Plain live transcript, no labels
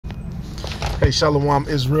Hey, Shalom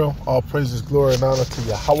Israel. All praises, glory, and honor to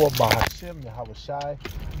Yahweh, Bahashem, Yahweh Shai,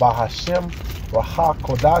 Bahashem, Raha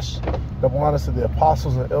Kodash. Double honors to the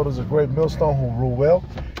apostles and elders of Great Millstone who rule well.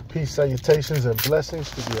 Peace, salutations, and blessings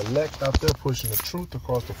to the elect out there pushing the truth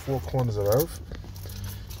across the four corners of the earth.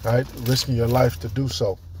 All right, risking your life to do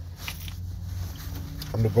so.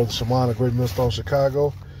 I'm the brother Shaman of Great Millstone,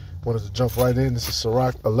 Chicago. Wanted to jump right in. This is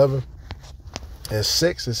Sirach 11 and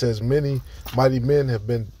 6. It says, many mighty men have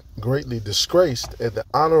been greatly disgraced, and the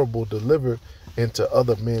honorable delivered into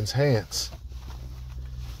other men's hands.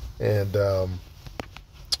 And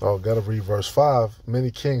gotta read verse 5.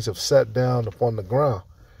 Many kings have sat down upon the ground,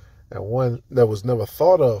 and one that was never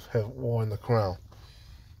thought of have worn the crown.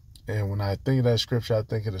 And when I think of that scripture, I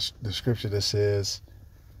think of the scripture that says,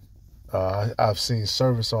 I've seen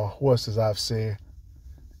servants on horses, I've seen,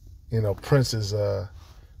 princes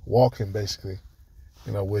walking, basically,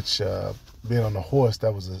 which being on the horse,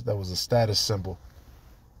 that was a status symbol.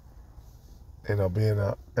 Being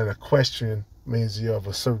an equestrian means you're of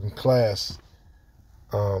a certain class.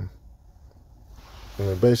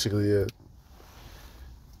 Basically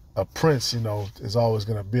a prince, is always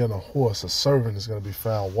going to be on a horse. A servant is going to be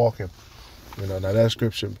found walking. Now that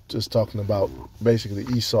scripture just talking about basically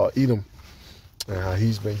Esau, Edom, and how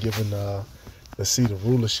he's been given the seat of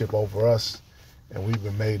rulership over us, and we've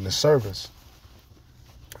been made into servants.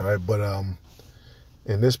 All right, but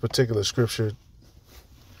in this particular scripture,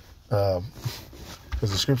 because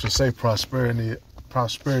the scriptures say prosperity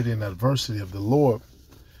and adversity of the Lord,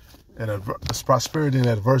 and it's prosperity and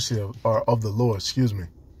adversity of the Lord, excuse me.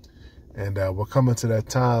 And we're coming to that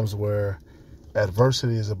times where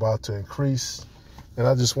adversity is about to increase. And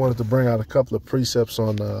I just wanted to bring out a couple of precepts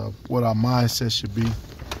on what our mindset should be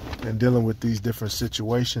in dealing with these different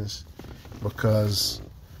situations, because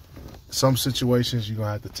some situations you're going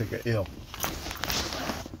to have to take an L.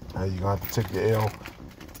 You're going to have to take the L.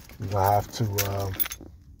 You're going to have to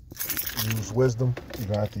use wisdom. You're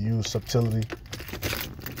going to have to use subtlety.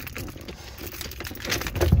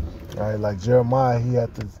 All right, like Jeremiah, he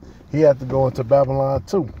had to go into Babylon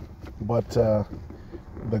too, but the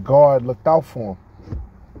guard looked out for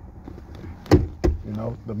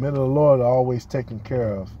him. The men of the Lord are always taken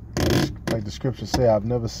care of. Like the scriptures say, I've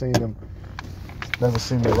never seen the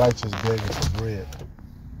righteous begging for bread.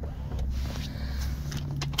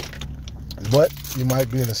 But you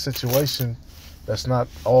might be in a situation that's not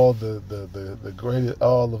all the greatest,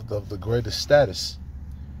 all of the greatest status.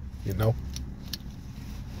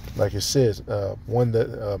 Like it says, one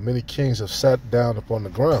that many kings have sat down upon the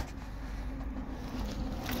ground.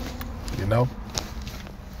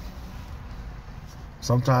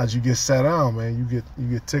 Sometimes you get sat down, man. You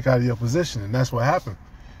get taken out of your position, and that's what happened.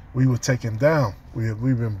 We were taken down. We've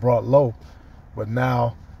been brought low, but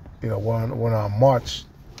now, we're on our march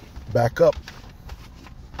back up.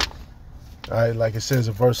 All right, like it says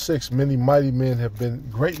in verse 6, many mighty men have been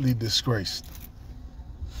greatly disgraced,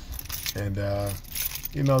 and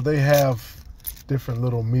they have different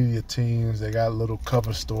little media teams. They got little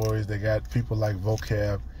cover stories. They got people like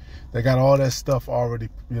Vocab. They got all that stuff already,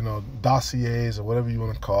 dossiers or whatever you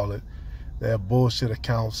want to call it. They have bullshit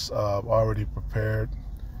accounts already prepared,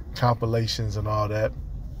 compilations and all that.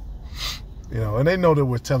 And they know that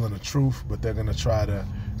we're telling the truth, but they're gonna try to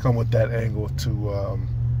come with that angle to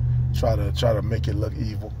try to make it look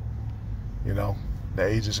evil. The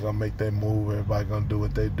agent's gonna make their move. Everybody gonna do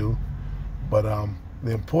what they do. But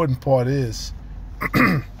the important part is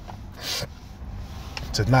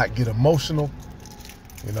to not get emotional.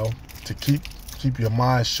 To keep your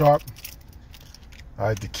mind sharp. All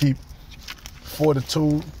right, to keep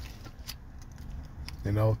fortitude.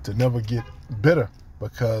 To never get bitter,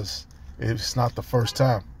 because it's not the first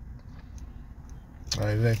time. All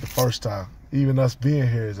right, it ain't the first time. Even us being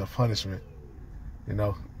here is a punishment.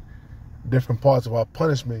 Different parts of our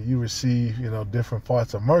punishment, you receive, different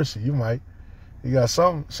parts of mercy. You got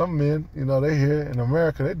some men, they here in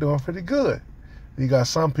America, they're doing pretty good. You got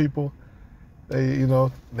some people, they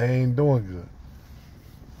ain't doing good.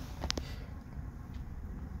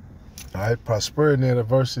 All right, prosperity and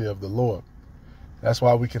adversity of the Lord. That's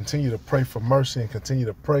why we continue to pray for mercy and continue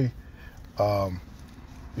to pray, the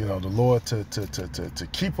Lord to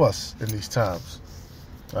keep us in these times,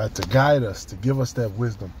 all right, to guide us, to give us that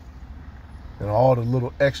wisdom, all the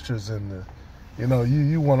little extras and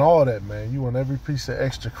you want all that, man. You want every piece of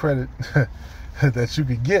extra credit that you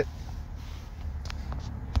could get.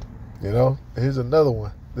 Here's another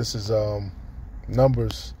one. This is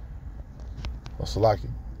Numbers. Salaki.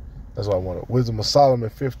 That's what I wanted. Wisdom of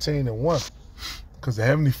Solomon 15:1. Because the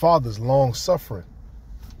Heavenly Father is long-suffering.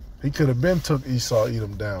 He could have been took Esau,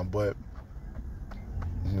 Edom down, but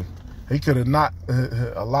He could have not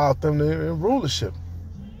allowed them to in rulership.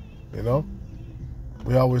 You know,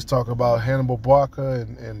 we always talk about Hannibal Barca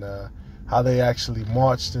and how they actually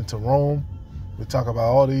marched into Rome. We talk about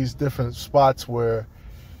all these different spots where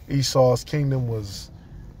Esau's kingdom was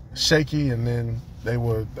shaky, and then they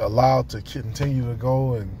were allowed to continue to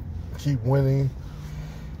go and keep winning.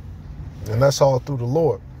 And that's all through the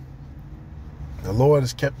Lord. The Lord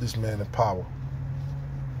has kept this man in power.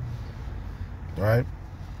 Right?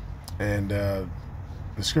 And the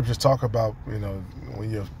scriptures talk about, you know, when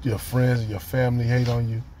your friends and your family hate on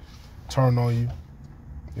you, turn on you,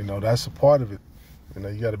 you know, that's a part of it. You know,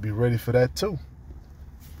 you got to be ready for that too.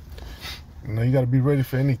 You know, you got to be ready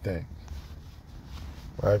for anything.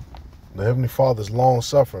 Right? The Heavenly Father is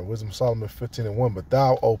long-suffering. Wisdom of Solomon 15:1. But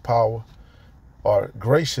thou, O power, art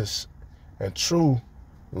gracious and true,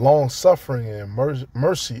 long-suffering and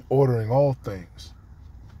mercy, ordering all things.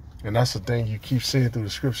 And that's the thing you keep seeing through the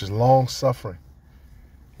scriptures, long-suffering.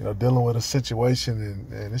 You know, dealing with a situation,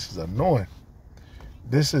 and this is annoying.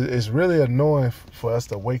 It's really annoying for us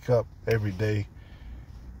to wake up every day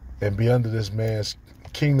and be under this man's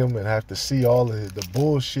kingdom and have to see all of the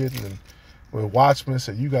bullshit. And with Watchmen,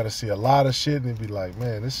 so you got to see a lot of shit and be like,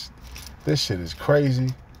 man, this shit is crazy.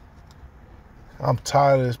 I'm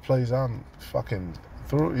tired of this place. I'm fucking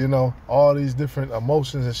through, you know, all these different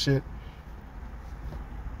emotions and shit,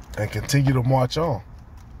 and continue to march on,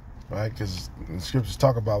 right? Because the scriptures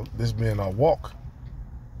talk about this being a walk.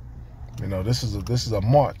 You know, this is a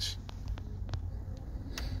march.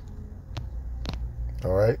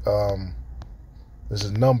 All right. This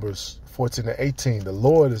is Numbers 14:18. The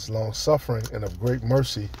Lord is long-suffering and of great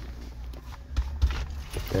mercy.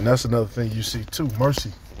 And that's another thing you see too,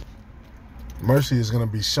 mercy. Mercy is going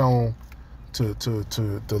to be shown to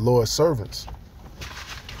the Lord's servants.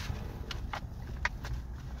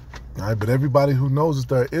 All right, but everybody who knows that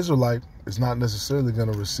they're Israelite is not necessarily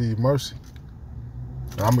going to receive mercy.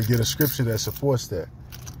 And I'm going to get a scripture that supports that.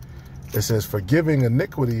 It says, forgiving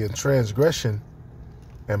iniquity and transgression,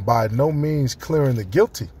 and by no means clearing the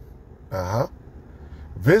guilty.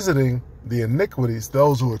 Visiting the iniquities,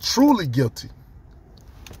 those who are truly guilty.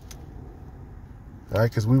 All right,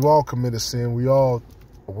 because we've all committed sin. We all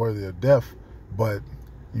are worthy of death. But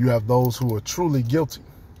you have those who are truly guilty.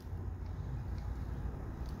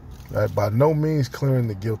 All right, by no means clearing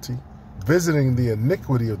the guilty. Visiting the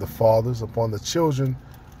iniquity of the fathers upon the children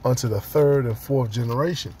unto the third and fourth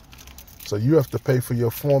generation. So you have to pay for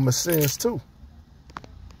your former sins too.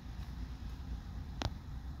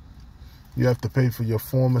 You have to pay for your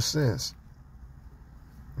former sins.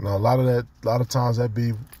 Now, a lot of times that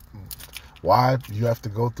be why you have to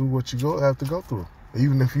go through what you have to go through,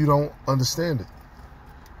 even if you don't understand it.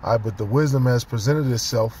 All right, but the wisdom has presented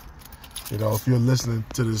itself, you know, if you're listening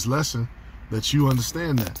to this lesson, that you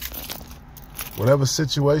understand that. Whatever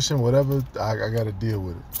situation, whatever, I got to deal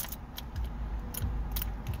with it.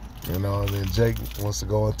 You know, and then Jake wants to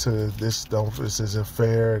go into this isn't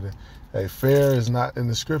fair. And, hey, fair is not in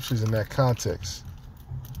the scriptures in that context.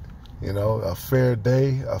 You know, a fair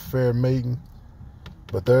day, a fair mating.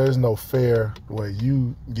 But there is no fair where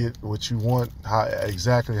you get what you want,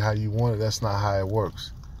 exactly how you want it. That's not how it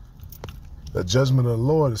works. The judgment of the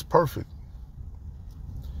Lord is perfect.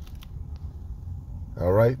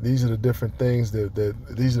 All right, these are the different things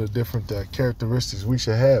these are the different characteristics we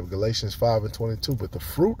should have. Galatians 5:22. But the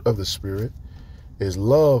fruit of the Spirit is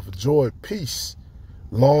love, joy, peace,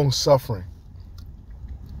 long-suffering.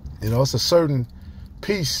 You know, it's a certain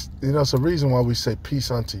peace. You know, it's a reason why we say peace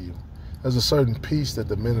unto you. There's a certain peace that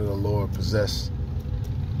the men of the Lord possess.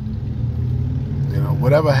 You know,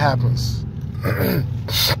 whatever happens.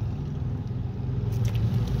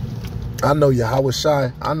 I know Yahweh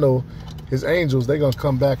Shai. I know his angels, they're going to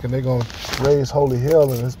come back and they're going to raise holy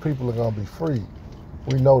hell and his people are going to be freed.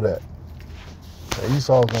 We know that. And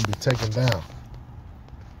Esau is going to be taken down.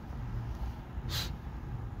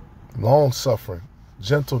 Long-suffering,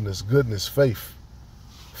 gentleness, goodness, faith.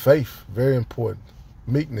 Faith, very important.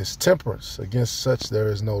 Meekness, temperance. Against such there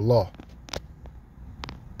is no law.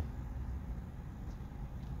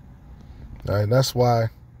 All right, and that's why,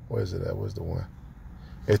 where is it at? Where's the one?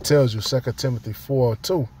 It tells you, 2 Timothy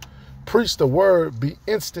 4:2. Preach the word, be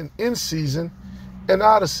instant in season and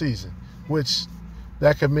out of season. Which,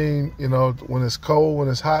 that could mean, you know, when it's cold, when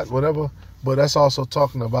it's hot, whatever. But that's also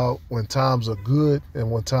talking about when times are good and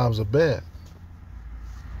when times are bad.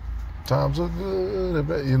 Times are good and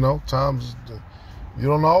bad, you know, times... You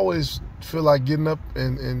don't always feel like getting up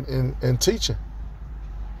and teaching.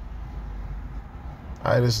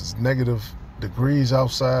 All right, this is negative degrees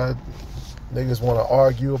outside. Niggas want to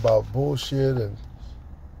argue about bullshit. And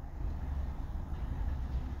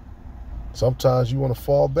Sometimes you want to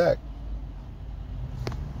fall back.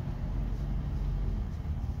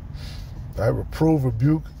 All right, reprove,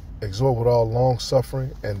 rebuke, exhort with all long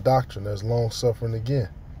suffering and doctrine. There's long suffering again.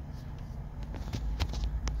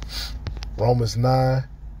 Romans 9.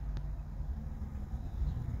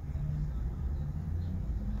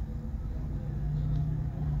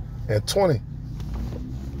 And 20.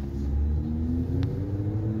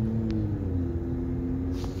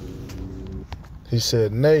 He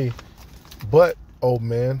said, Nay, but, O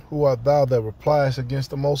man, who art thou that repliest against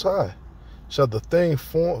the Most High? Shall the thing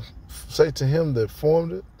say to him that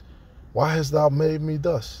formed it, Why hast thou made me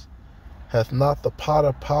thus? Hath not the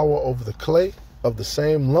potter power over the clay of the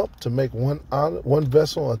same lump to make one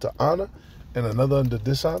vessel unto honor and another unto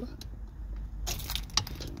dishonor?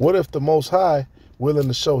 What if the Most High, willing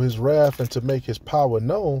to show his wrath and to make his power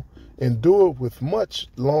known, endured with much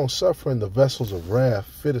long suffering the vessels of wrath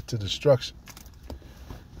fitted to destruction?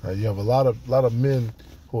 You have a lot of men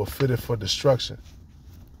who are fitted for destruction.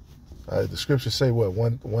 The scriptures say what,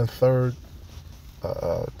 one third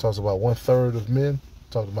talks about 1/3 of men,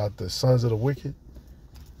 talking about the sons of the wicked.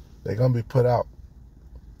 They're gonna be put out,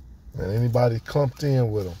 and anybody clumped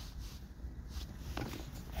in with them.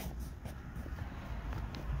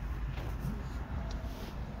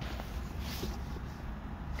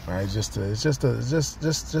 All right, it's just a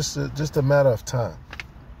matter of time.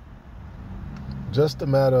 Just a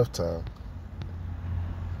matter of time.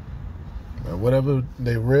 And whatever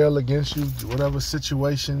they rail against you, whatever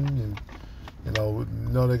situation, and you know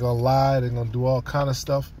they're gonna lie, they're gonna do all kind of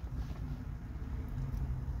stuff.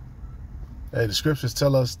 Hey, the scriptures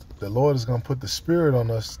tell us the Lord is gonna put the Spirit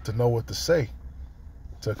on us to know what to say,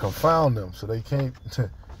 to confound them, so they can't.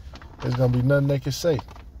 There's gonna be nothing they can say.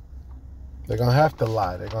 They're gonna have to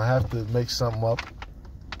lie. They're gonna have to make something up,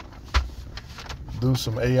 do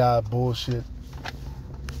some AI bullshit.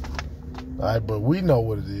 All right, but we know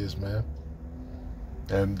what it is, man.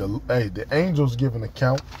 And the angels give an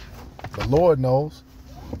account. The Lord knows.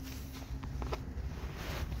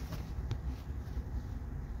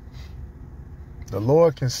 The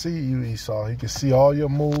Lord can see you, Esau. He can see all your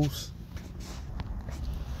moves.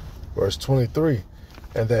 Verse 23,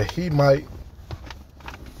 and that he might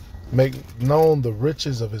make known the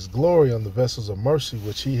riches of his glory on the vessels of mercy,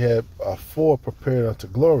 which he had afore prepared unto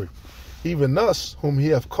glory, even us, whom he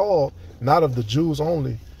hath called, not of the Jews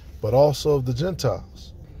only, but also of the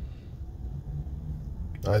Gentiles.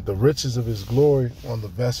 All right, the riches of his glory on the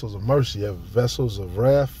vessels of mercy. You have vessels of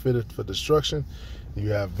wrath fitted for destruction.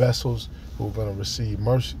 You have vessels who are going to receive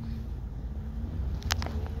mercy.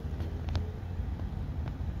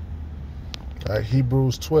 All right,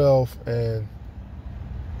 Hebrews 12 and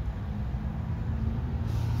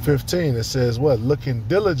 15, it says what? Looking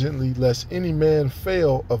diligently, lest any man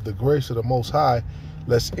fail of the grace of the Most High,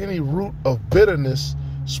 lest any root of bitterness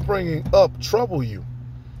springing up trouble you,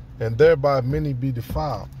 and thereby many be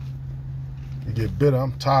defiled. You get bitter.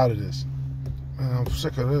 I'm tired of this. Man, I'm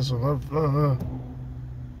sick of this. I'm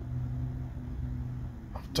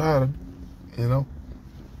tired of, you know.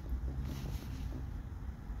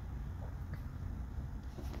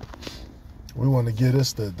 We want to get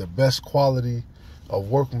us the best quality of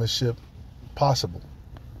workmanship possible.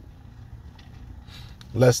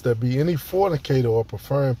 Lest there be any fornicator or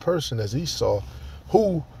preferring person as Esau,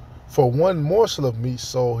 who for one morsel of meat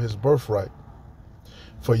sold his birthright.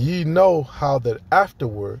 For ye know how that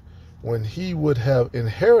afterward, when he would have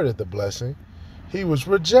inherited the blessing, he was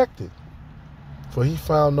rejected. For he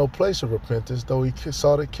found no place of repentance, though he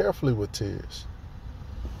sought it carefully with tears.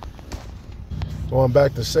 Going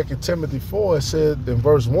back to 2 Timothy 4, it said in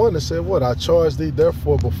verse 1, it said what? I charge thee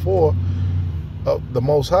therefore before the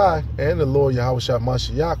Most High and the Lord Yahushua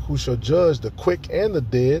Mashiach, who shall judge the quick and the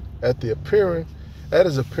dead at his appearing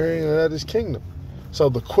and at his kingdom. So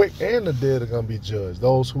the quick and the dead are going to be judged.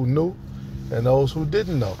 Those who knew and those who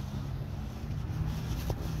didn't know.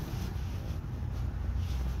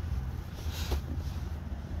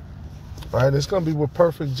 Right? It's going to be with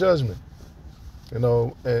perfect judgment. You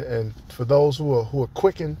know, and for those who are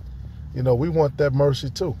quickened, you know, we want that mercy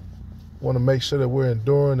too. We want to make sure that we're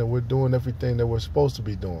enduring and we're doing everything that we're supposed to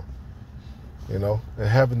be doing. You know, and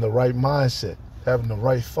having the right mindset, having the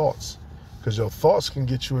right thoughts, because your thoughts can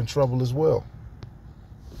get you in trouble as well.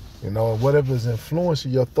 You know, and whatever is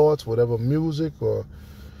influencing your thoughts, whatever music or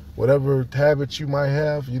whatever habits you might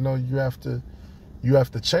have, you know, you have to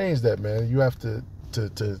change that, man. You have to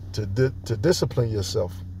discipline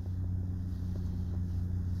yourself.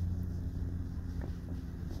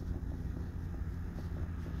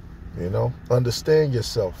 You know, understand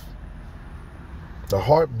yourself. The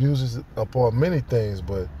heart muses upon many things,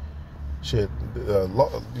 but shit, you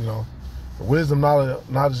know, Wisdom,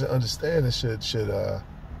 knowledge, and understanding should shape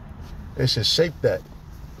that.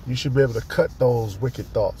 You should be able to cut those wicked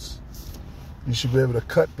thoughts. You should be able to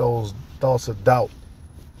cut those thoughts of doubt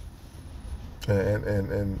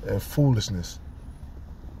and foolishness.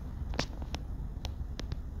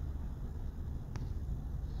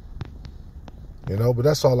 You know, but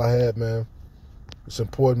that's all I had, man. It's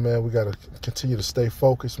important, man. We got to continue to stay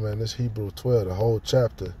focused, man. This Hebrew 12, the whole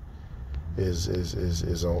chapter is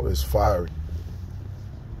fiery.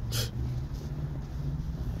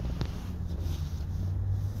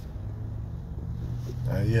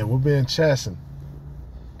 Yeah, we're being chastened,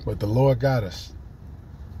 but the Lord got us,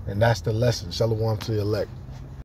 and that's the lesson. Shalom to the elect.